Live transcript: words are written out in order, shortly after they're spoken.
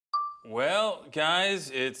Well, guys,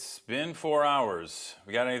 it's been 4 hours.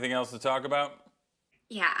 We got anything else to talk about?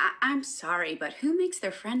 Yeah, I'm sorry, but who makes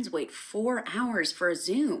their friends wait 4 hours for a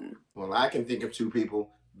Zoom? Well, I can think of two people,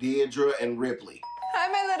 Deirdre and Ripley.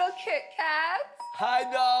 Hi, my little Kit Kats.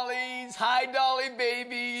 Hi, dollies. Hi, dolly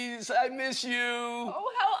babies. I miss you.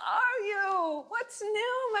 Oh, how are you? What's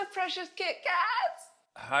new, my precious Kit Kats?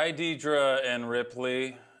 Hi, Deidre and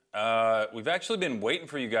Ripley. We've actually been waiting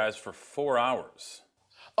for you guys for 4 hours.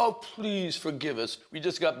 Oh, please forgive us. We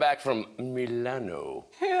just got back from Milano.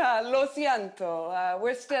 Yeah, lo siento.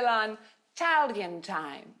 We're still on Italian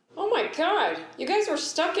time. Oh my God, you guys were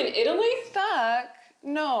stuck in Italy? Stuck?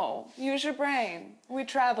 No, use your brain. We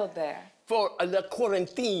traveled there. For la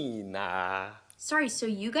quarantina. Sorry, so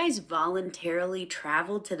you guys voluntarily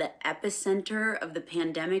traveled to the epicenter of the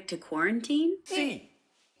pandemic to quarantine? Si.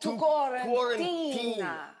 To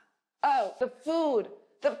quarantina. Oh, the food,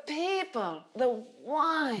 the people, the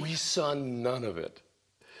wine. We saw none of it.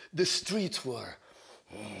 The streets were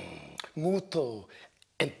muto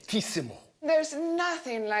antissimo. There's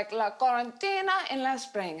nothing like la quarantina in La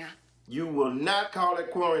Springa. You will not call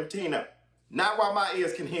it quarantina. Not while my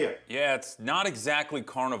ears can hear. Yeah, it's not exactly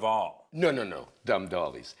Carnival. No, dumb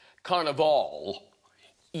dollies. Carnival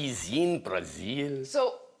is in Brazil.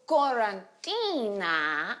 So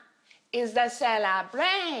quarantina is the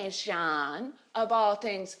celebration of all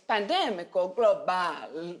things pandemico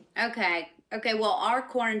global. Okay, well, our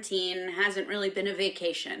quarantine hasn't really been a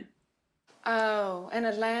vacation. Oh, in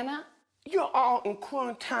Atlanta? You're all in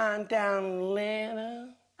quarantine down in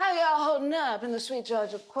Atlanta. How y'all holding up in the sweet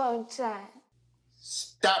Georgia quarantine?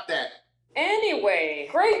 Stop that. Anyway,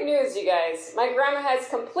 great news, you guys. My grandma has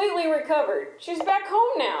completely recovered. She's back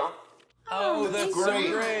home now. Oh, that's great.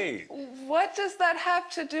 so great. What does that have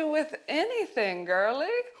to do with anything,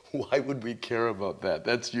 girlie? Why would we care about that?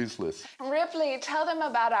 That's useless. Ripley, tell them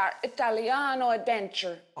about our Italiano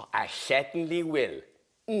adventure. Oh, I certainly will.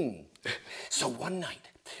 So one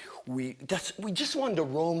night, we just wanted to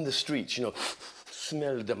roam the streets, you know,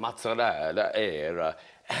 smell the mozzarella air,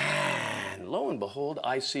 and lo and behold,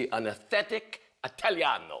 I see an aesthetic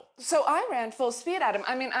Italiano. So I ran full speed at him.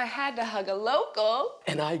 I mean, I had to hug a local.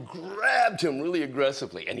 And I grabbed him really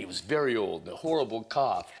aggressively, and he was very old, a horrible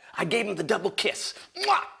cough. I gave him the double kiss,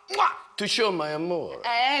 mwah, mwah, to show my amour.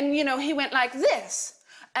 And, you know, he went like this.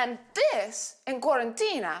 And this in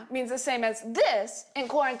quarantina means the same as this in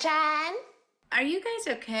quarantine. Are you guys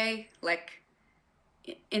okay? Like,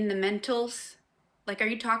 in the mentals? Like, are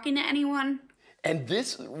you talking to anyone? And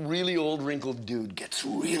this really old wrinkled dude gets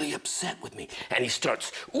really upset with me, and he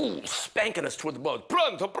starts, spanking us toward the boat.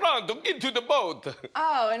 Pronto, get to the boat.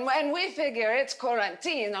 Oh, and we figure it's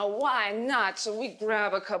quarantine, why not? So we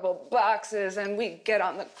grab a couple boxes and we get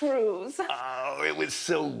on the cruise. Oh, it was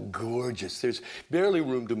so gorgeous. There's barely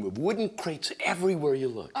room to move. Wooden crates everywhere you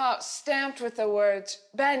look. Oh, stamped with the words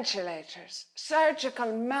ventilators,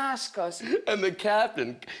 surgical masks. And the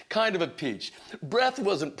captain, kind of a peach. Breath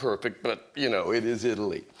wasn't perfect, but, you know, it is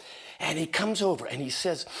Italy. And he comes over and he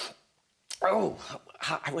says, oh,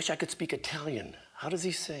 I wish I could speak Italian. How does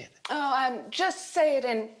he say it? Oh, just say it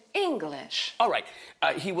in English. All right.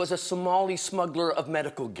 He was a Somali smuggler of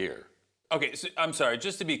medical gear. Okay, so I'm sorry,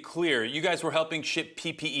 just to be clear, you guys were helping ship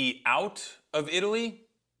PPE out of Italy?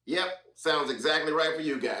 Yep, sounds exactly right for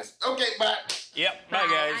you guys. Okay, bye. Yep, bye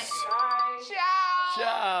guys. Ciao.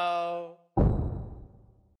 Ciao.